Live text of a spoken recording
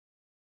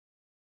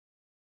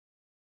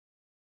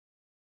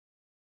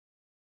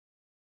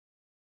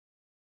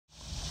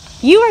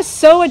You are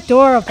so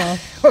adorable.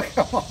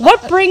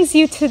 What brings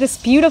you to this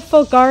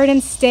beautiful garden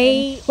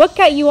state? What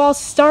got you all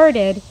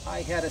started?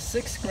 I had a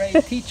 6th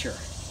grade teacher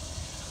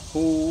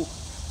who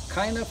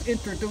kind of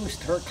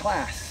introduced her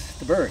class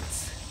to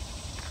birds.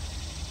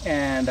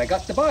 And I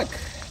got the bug.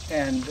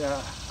 And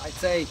I'd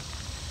say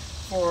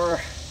for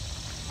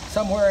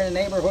somewhere in the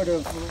neighborhood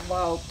of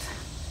about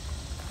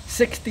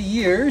 60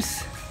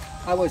 years,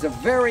 I was a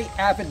very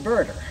avid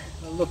birder,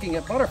 looking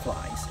at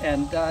butterflies,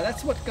 and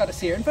that's what got us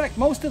here. In fact,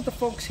 most of the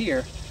folks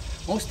here,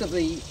 most of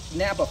the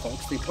NABA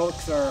folks, the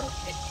folks are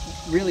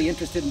really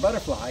interested in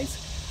butterflies,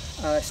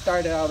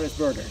 started out as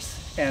birders,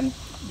 and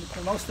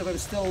most of them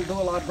still do a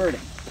lot of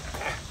birding.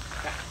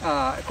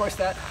 Of course,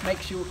 that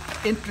makes you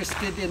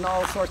interested in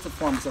all sorts of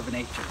forms of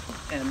nature,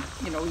 and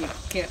you know, you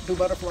can't do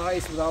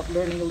butterflies without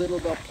learning a little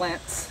about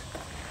plants.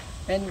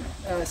 And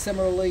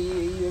similarly,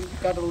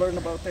 you've got to learn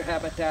about their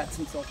habitats,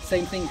 and so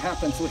same thing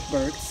happens with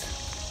birds.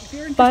 If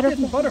you're interested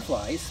in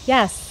butterflies,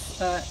 yes,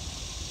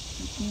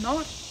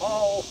 not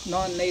all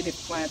non-native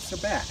plants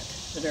are bad.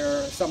 There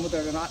are some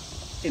that are not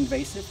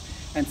invasive,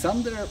 and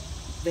some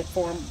that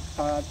form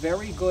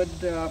very good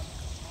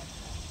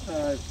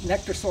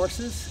nectar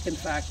sources. In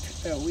fact,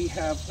 we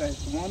have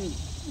one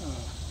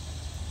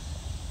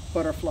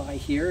butterfly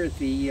here,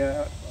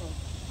 the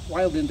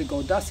wild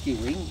indigo dusky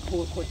wing,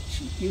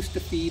 which used to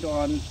feed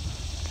on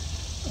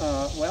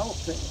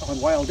on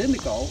wild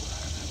indigo,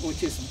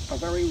 which is a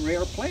very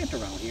rare plant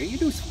around here. You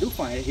do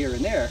find it here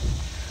and there,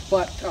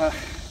 but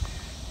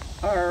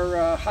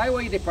our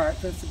highway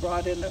departments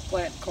brought in a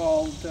plant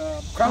called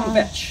crown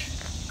vetch.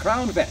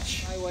 Crown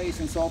vetch, highways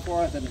and so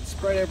forth, and it's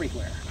spread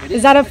everywhere.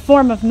 Is that a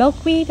form of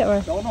milkweed,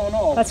 or?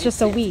 No. That's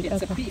just a weed.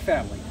 It's okay. A pea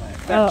family plant.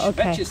 Vetch, oh,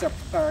 okay.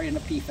 Vetches are in a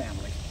pea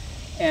family,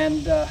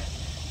 and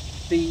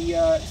the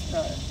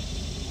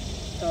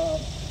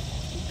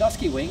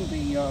dusky wing,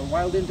 the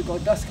wild indigo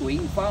dusky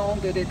wing,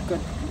 found that it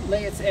could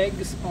lay its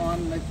eggs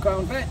on the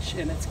crown vetch,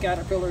 and its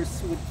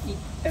caterpillars would eat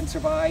and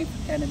survive,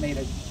 and it made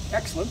an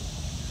excellent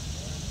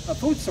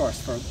food source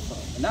for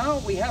them. Now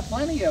we have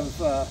plenty of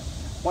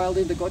wild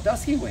indigo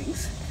dusky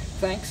wings,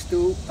 thanks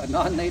to a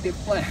non-native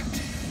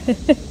plant.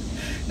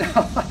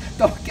 Now,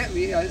 don't get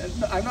me,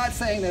 I'm not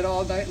saying that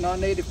all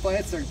non-native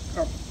plants are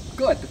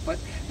good, but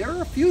there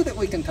are a few that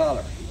we can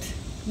tolerate.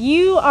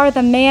 You are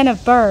the man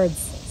of birds.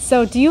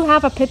 So do you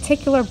have a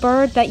particular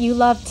bird that you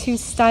love to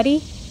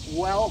study?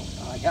 Well,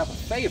 I have a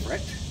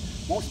favorite.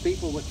 Most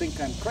people would think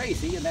I'm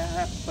crazy, and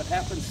that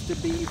happens to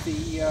be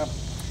the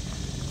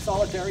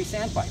solitary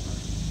sandpiper,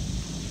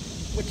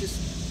 which is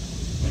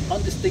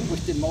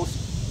undistinguished in most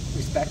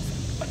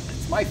respects, but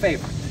it's my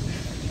favorite.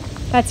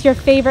 That's your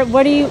favorite.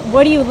 What do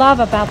you love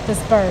about this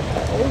bird?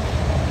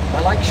 Oh,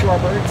 I like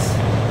shorebirds.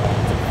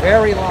 It's a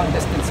very long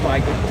distance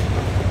migrant.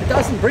 It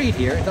doesn't breed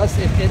here.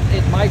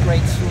 It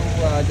migrates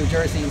through New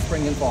Jersey in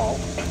spring and fall.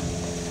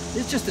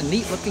 It's just a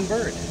neat looking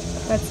bird.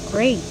 That's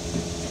great.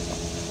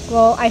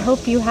 Well, I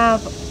hope you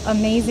have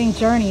amazing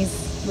journeys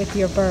with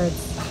your birds.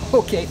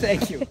 Okay,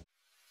 thank you.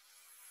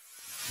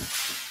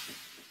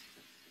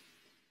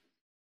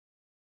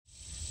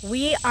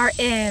 We are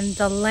in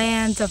the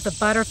land of the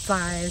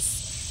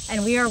butterflies,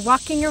 and we are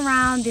walking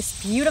around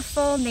this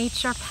beautiful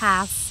nature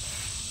path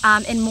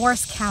in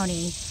Morris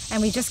County,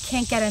 and we just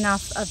can't get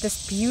enough of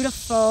this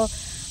beautiful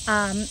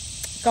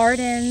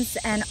gardens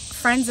and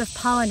friends of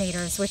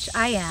pollinators, which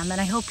I am, and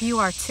I hope you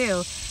are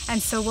too.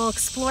 And so we'll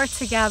explore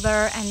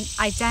together and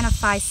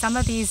identify some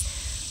of these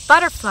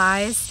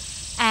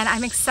butterflies, and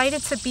I'm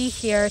excited to be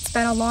here. It's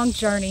been a long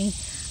journey,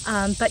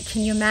 but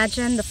can you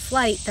imagine the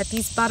flight that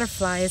these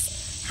butterflies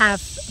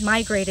have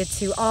migrated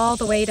to all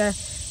the way to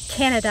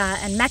Canada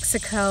and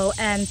Mexico?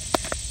 And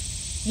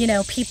you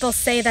know, people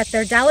say that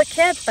they're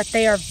delicate, but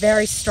they are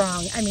very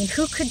strong. I mean,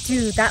 who could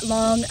do that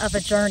long of a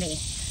journey?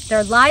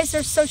 Their lives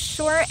are so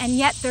short, and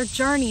yet their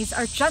journeys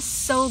are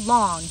just so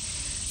long.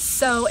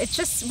 So it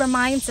just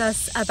reminds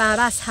us about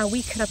us, how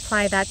we could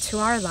apply that to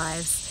our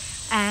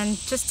lives. And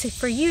just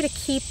for you to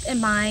keep in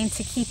mind,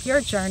 to keep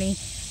your journey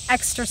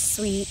extra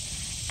sweet,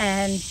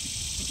 and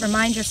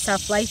remind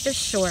yourself life is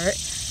short,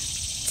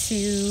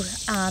 to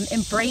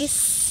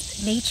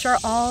embrace nature,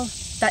 all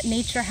that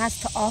nature has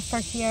to offer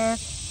here,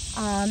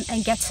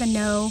 and get to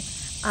know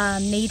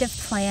native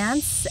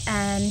plants.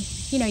 And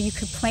you know, you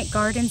could plant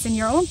gardens in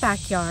your own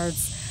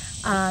backyards,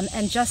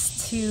 and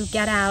just to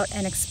get out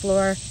and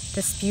explore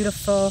this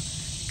beautiful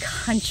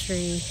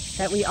country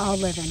that we all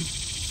live in.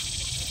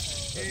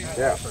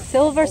 Yeah.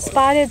 Silver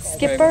spotted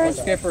skippers.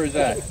 What skipper is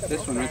that?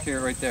 This one right here,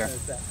 right there.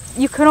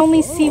 You can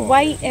only see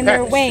white in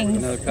their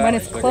wings when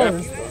it's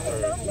closed.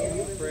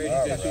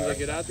 As soon as I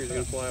get out there, he's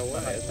going to fly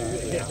away.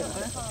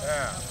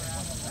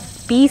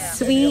 Be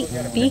sweet,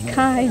 be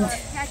kind.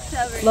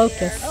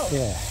 Locust.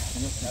 Yeah.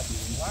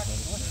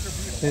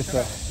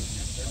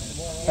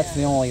 That's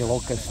the only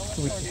locust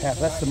we have.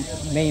 That's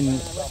the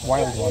main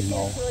wild one,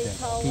 though.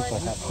 People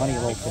have honey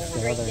locust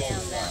and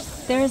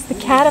others. There's the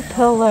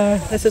caterpillar.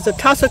 This is a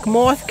tussock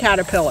moth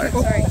caterpillar.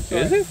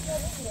 Is it?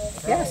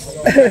 Yes.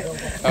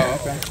 Oh,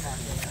 okay.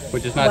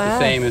 Which is not Wow. the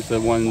same as the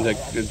one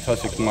that the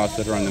tussock moths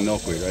that are on the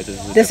milkweed, right?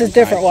 This is a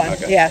different one.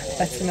 kind? Okay. Yeah,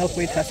 that's the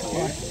milkweed tussock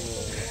moth.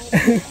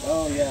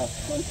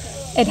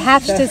 It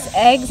hatched its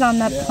eggs on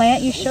the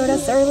plant you showed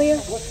us earlier?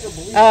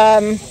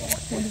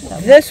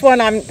 This one,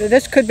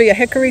 this could be a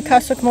hickory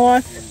tussock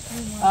moth.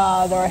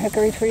 There are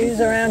hickory trees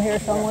around here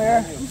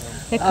somewhere.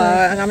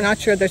 And I'm not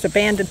sure, there's a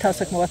banded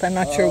tussock moth. I'm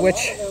not sure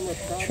which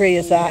tree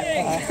is that.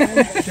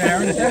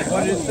 Sharon,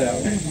 what is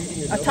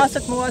that? A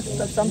tussock moth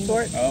of some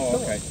sort. Oh,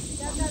 okay.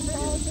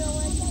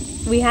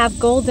 We have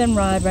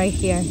goldenrod right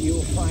here.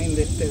 You'll find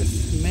that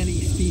there's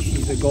many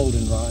species of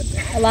goldenrod.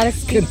 A lot of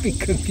It can be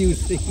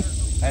confusing.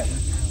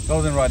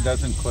 Goldenrod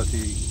doesn't cause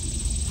the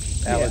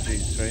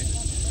allergies, right?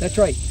 That's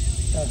right.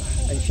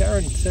 And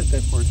Sharon said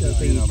that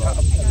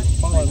the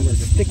pollen was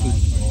sticky.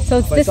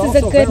 So But this it's is a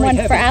also good very one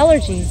for heavy.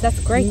 allergies. That's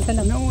great to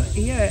know. No,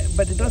 yeah,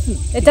 but it doesn't.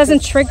 It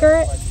doesn't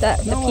trigger the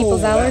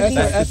people's allergies?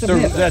 That's a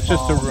myth. That's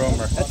just a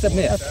rumor. That's a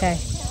myth. Okay.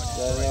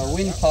 The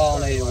wind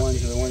pollinated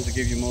ones are the ones that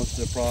give you most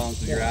of the problems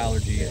with your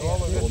allergies.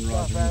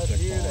 Goldenrods are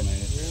insect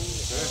pollinated.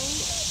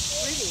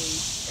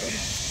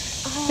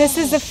 This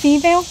is a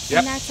female? Yep.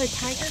 And that's a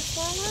tiger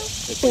swallow?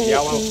 It's a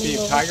yellow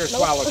tiger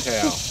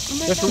swallowtail.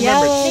 Just remember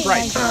Yellow it's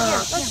striped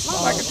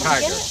Let's like a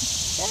tiger.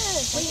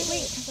 Yes.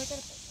 Wait, because I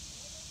gotta.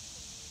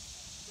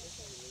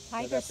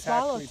 Tiger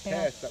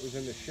swallowtail. That was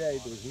in the shade,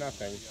 there was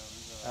nothing.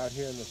 Out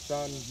here in the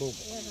sun, boom.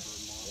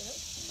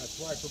 That's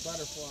why for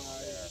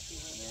butterflies.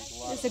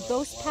 There's a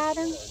ghost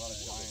pattern.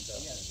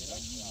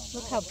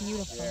 Look how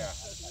beautiful. Yeah.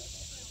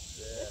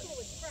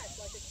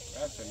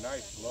 That's a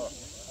nice look.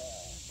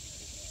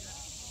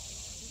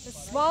 The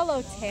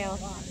swallowtail.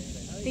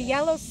 The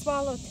yellow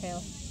swallowtail.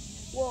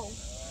 Whoa.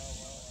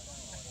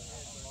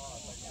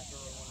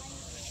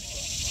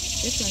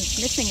 This one's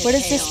missing a What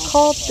is tail. this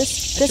called?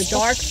 It's This a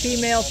dark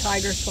female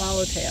tiger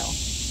swallowtail.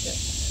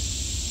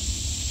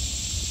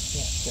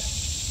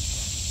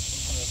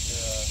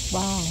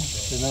 Wow.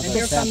 And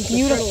here comes the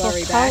beautiful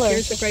fritillary back. color.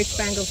 Here's the great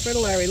spangled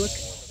fritillary. Look.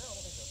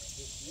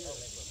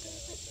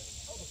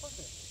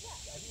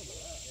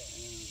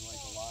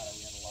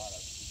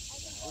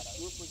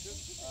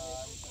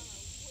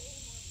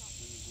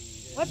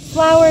 What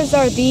flowers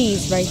are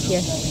these right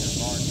here?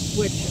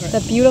 Which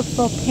The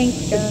beautiful pink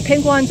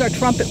pink ones are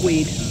trumpet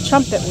weed.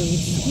 trumpet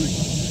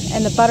weeds.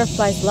 And the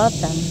butterflies love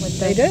them with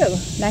They the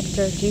do.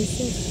 nectar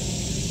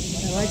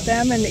juices. I like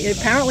them, and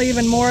apparently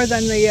even more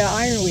than the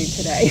ironweed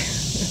today.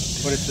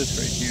 What is this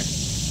right here?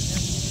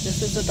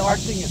 This is a dark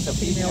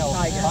female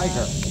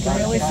tiger. You can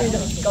really see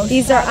the ghost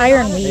These are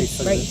pattern on it.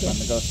 ironweeds right here.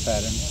 The ghost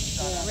pattern.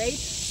 Great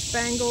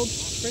spangled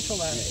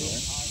fritillary.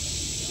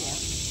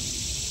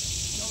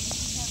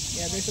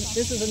 Yeah, this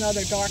is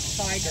another dark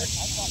tiger,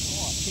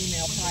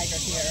 female tiger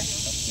here.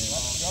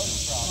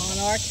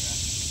 Monarch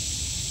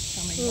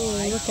coming Ooh,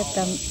 by. look at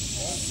them.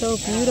 So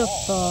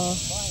beautiful.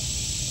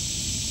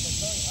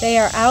 They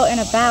are out and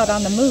about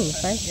on the move,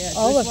 right? Yeah,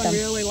 All this of one them.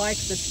 really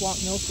likes the swamp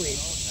milkweed.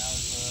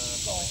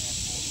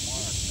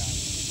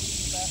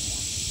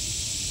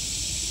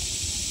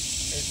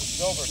 There's a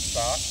silver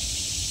stock.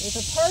 There's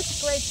a perch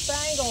great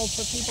spangled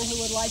for people who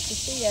would like to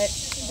see it.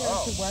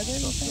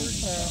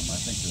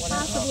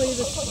 Possibly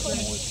this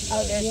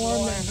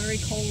warm and very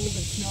cold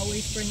and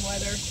snowy spring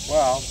weather.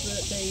 Well,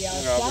 The they're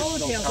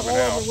swallowtails still all coming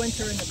out.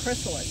 overwinter in the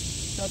chrysalis.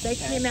 So if they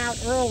came out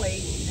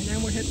early and then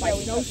were hit by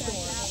snowstorms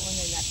when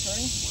they're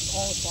nectaring,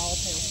 all the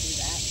swallowtails do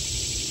that.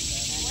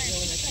 And it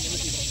really makes them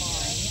easy to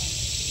find.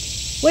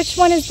 Which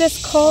one is this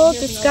called?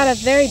 It's got a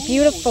very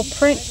beautiful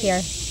print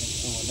here.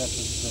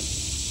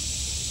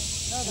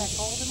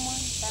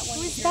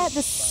 Who is that?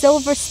 The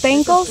silver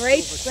spangles?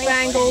 Great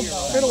spangled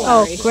Oh,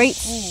 fritillary. great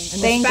And the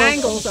spangles.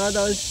 spangles are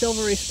those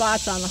silvery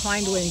spots on the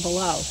hind wing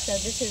below. So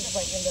this is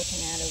what you're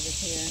looking at over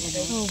here.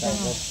 Oh,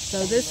 wow.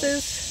 So this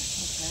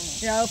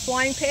is, you know,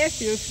 flying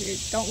past you. If you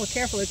don't look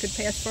careful, it could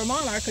pass for a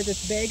monarch because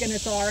it's big and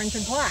it's orange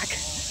and black.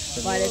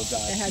 But it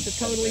has a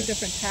totally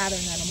different pattern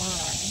than a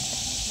monarch.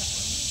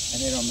 And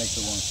they don't make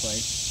the wrong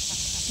flight.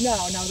 No,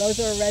 those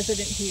are a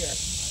resident here.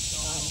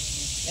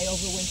 They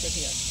overwinter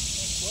here.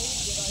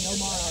 No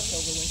monarchs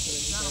overwinter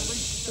in the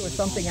area. Or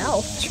something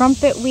else.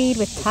 Trumpet weed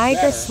with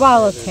tiger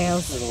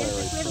swallowtails.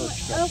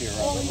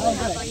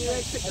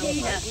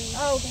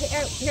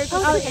 Here's a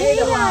Oh,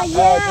 cicada.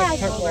 yeah.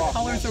 The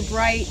colors are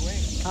bright,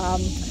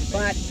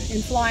 but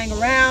in flying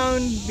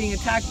around, being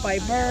attacked by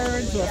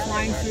birds, or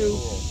flying through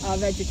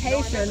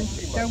vegetation,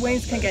 their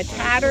wings can get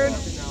tattered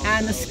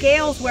and the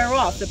scales wear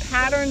off. The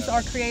patterns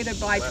are created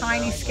by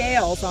tiny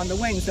scales on the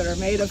wings that are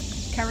made of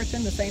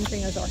keratin, the same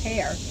thing as our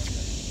hair.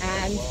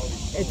 And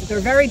they're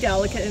very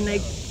delicate and they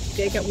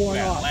get worn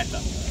off.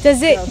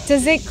 Does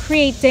it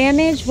create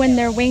damage when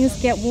their wings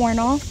get worn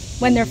off?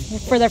 When they're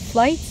for their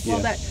flights?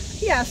 Well,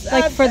 yes,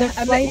 Like for their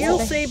I mean, flights, you'll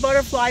are they- see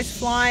butterflies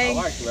flying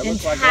They in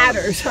look like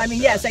tatters. I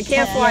mean, yes, they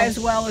can't fly Yeah. as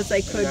well as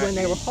they could when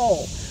they were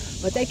whole,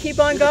 but they keep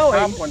on The top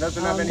going. one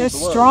doesn't have any They're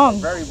blue.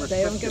 strong. Very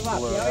They don't restricted give up.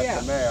 blue. Yeah, That's yeah.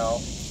 the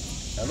male.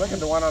 And look at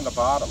the one on the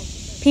bottom.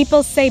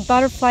 People say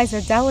butterflies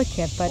are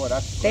delicate, but Boy,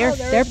 that's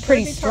they're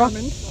pretty strong.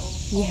 determined.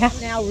 Yeah.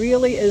 Now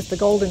really is the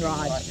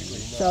goldenrod.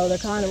 So they're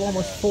kind of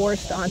almost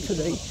forced onto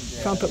the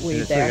trumpet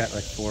weed there. We got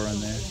like 4 on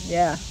there.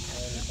 Yeah,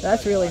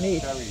 that's really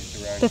neat.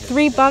 The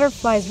 3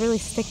 butterflies really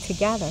stick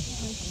together.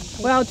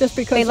 Well, just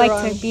because They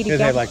like to be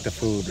together. They like the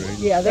food, right?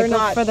 Yeah, they're They go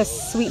not for the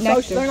sweet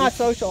nectar. They're not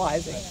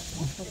socializing.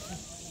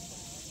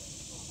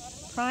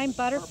 Prime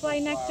butterfly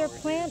nectar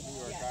plant.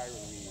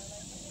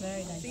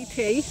 Very nice.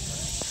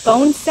 CT.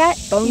 Bone set.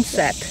 Bone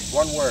set.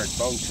 One word,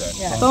 bone set.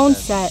 Yeah. Bone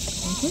set.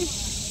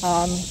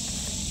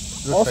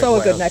 Also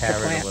a good nectar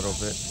plant. A little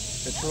bit.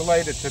 It's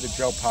related to the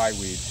Joe Pye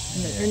weed.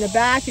 In the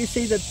back, you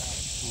see the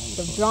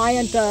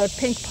giant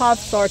pink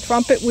puffs are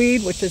trumpet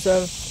weed, which is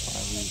a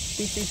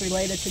species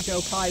related to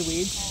Joe Pye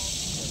weed.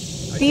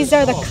 These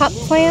are the cup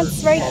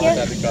plants right here.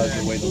 Because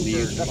the way the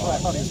leaves are.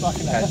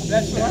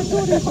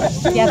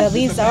 Yeah, the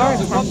leaves are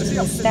attached to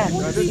the stem.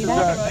 See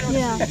that?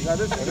 Yeah.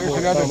 There's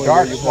another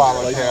dark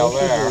swallowtail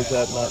there. Is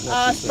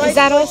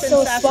that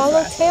also a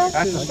swallowtail?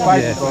 That's a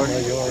spice bush.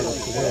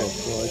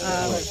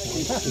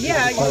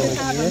 Yeah, you can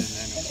have them.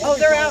 Oh,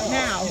 they're out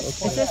now. It's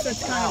just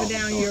it's kind of a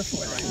down year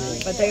for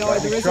them. But they are.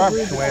 There is a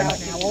brood that's out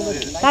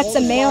now. That's a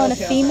male and a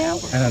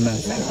female? I don't know.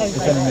 Is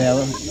that a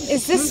male?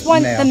 Is this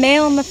one the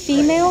male and the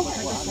female?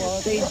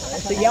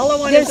 The yellow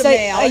one There's is a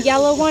male. a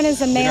yellow one is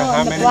a male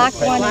and the black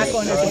one Black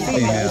one is a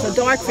female. There's a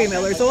dark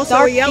female. There's also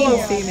Dark a yellow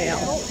female.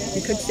 female.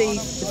 You could see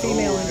the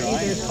female in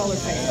either color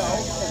phase.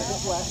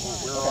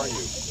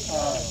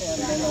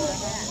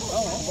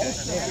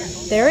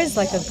 There is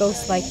like a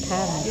ghost-like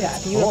pattern. Yeah.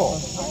 It's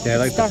beautiful. Yeah, I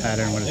like the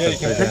pattern when Yeah, you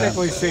it's can upside down.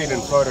 typically see it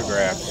in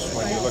photographs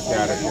when you look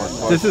at it more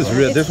closely. This is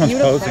real. This one's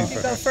beautiful. posing If you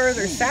for go her.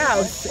 further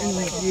south in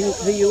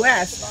the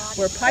U.S.,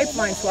 where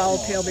pipeline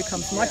swallowtail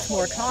becomes much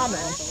more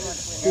common,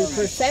 the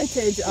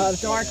percentage of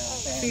dark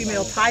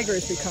female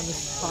tigers becomes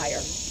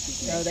higher.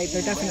 So there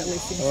definitely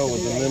seems to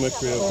be a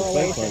mimicry of the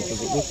pipeline,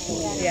 because it looks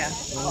like. Yeah.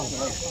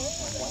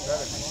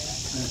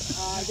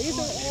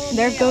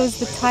 There goes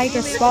the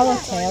tiger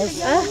swallowtails.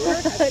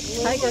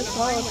 Tiger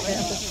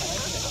swallowtail.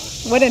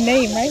 What a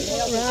name, right?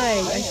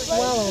 Right, a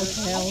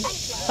swallowtail.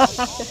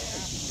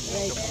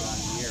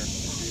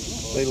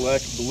 They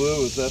lack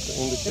blue, is that the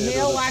The indicator?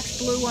 male lacks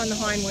blue on the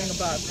hind wing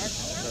above.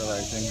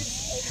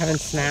 Having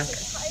snack.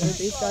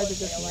 These guys are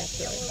just like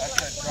that.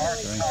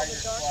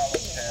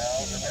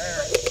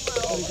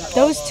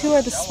 Those 2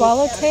 are the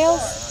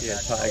swallowtails? Yeah,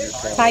 tiger.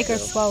 Tiger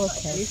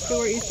swallowtails. These 2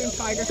 are eastern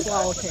tiger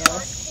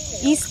swallowtails.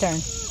 Eastern.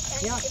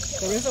 Yeah,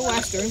 there is a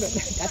western, but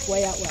that's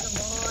way out west.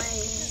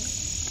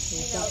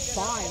 We've got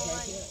 5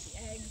 right here.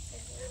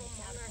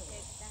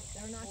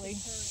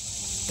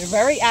 They're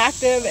very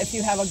active. If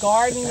you have a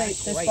garden,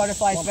 this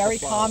butterfly is very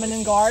common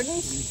in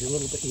gardens.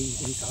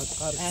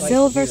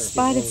 Silver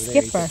spotted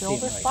skipper.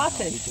 Silver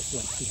spotted.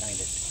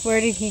 Where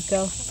did he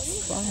go?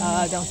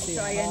 Don't see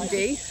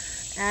it.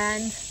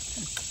 And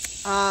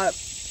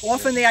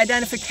often the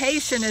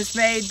identification is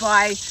made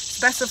by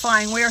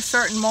specifying where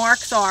certain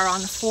marks are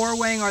on the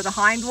forewing or the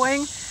hind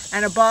wing,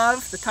 and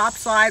above the top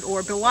side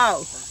or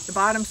below the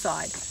bottom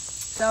side.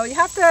 So you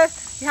have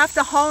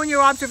to hone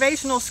your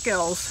observational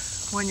skills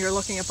when you're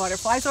looking at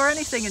butterflies or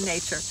anything in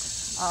nature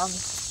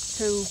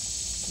to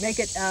make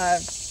it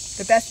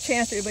the best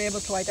chance that you'll be able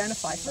to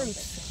identify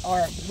fruits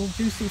or little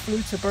juicy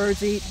fruits the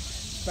birds eat.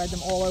 Spread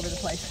them all over the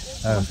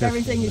place. Almost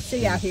everything you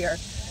see out here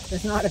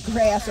is not a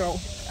grass or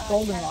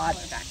goldenrod,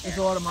 is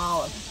autumn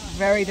olive.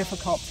 Very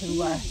difficult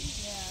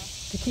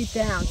to keep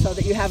down so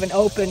that you have an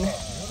open,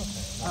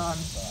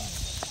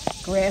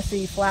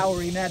 grassy,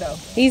 flowery meadow.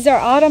 These are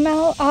autumn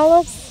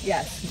olives?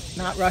 Yes,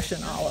 not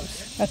Russian olives.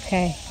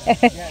 Okay.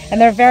 And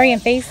they're very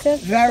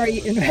invasive? Very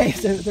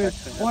invasive. They're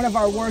one of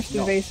our worst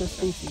invasive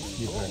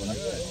species.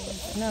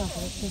 No.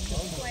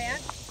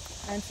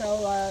 And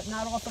so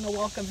not often a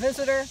welcome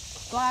visitor,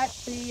 but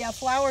the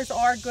flowers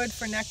are good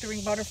for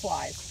nectaring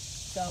butterflies.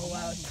 So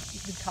you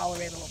can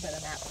tolerate a little bit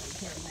of that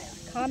here and there.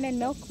 Common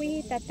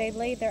milkweed that they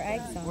lay their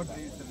eggs on.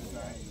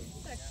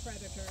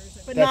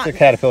 But That's a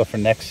caterpillar for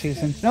next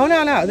season?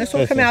 No. This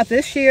will come out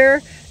this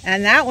year,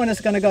 and that one is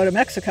going to go to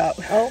Mexico.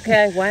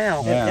 Okay,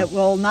 wow. It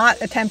will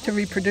not attempt to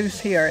reproduce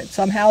here.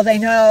 Somehow they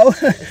know,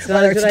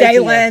 whether it's good day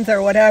idea. length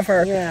or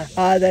whatever, Yeah.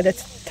 That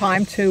it's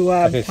time to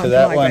Okay, so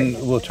that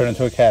one will turn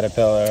into a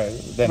caterpillar,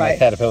 then Right. that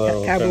caterpillar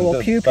will turn will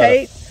into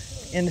pupate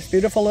in this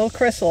beautiful little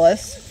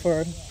chrysalis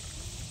for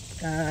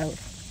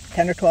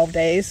 10 or 12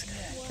 days,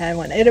 and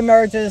when it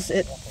emerges,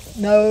 it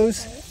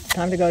knows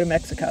time to go to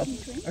Mexico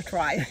or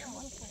try.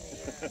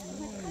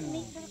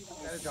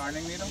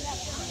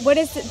 What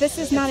is it? This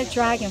is not a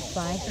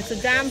dragonfly. It's a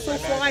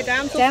damselfly.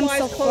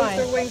 Damselflies close Damselfly.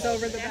 their wings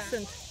over the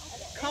essence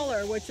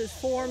color, which is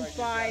formed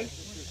by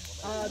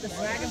the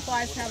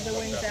dragonflies have their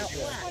wings out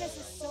flat. What is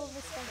this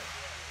silver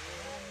stuff?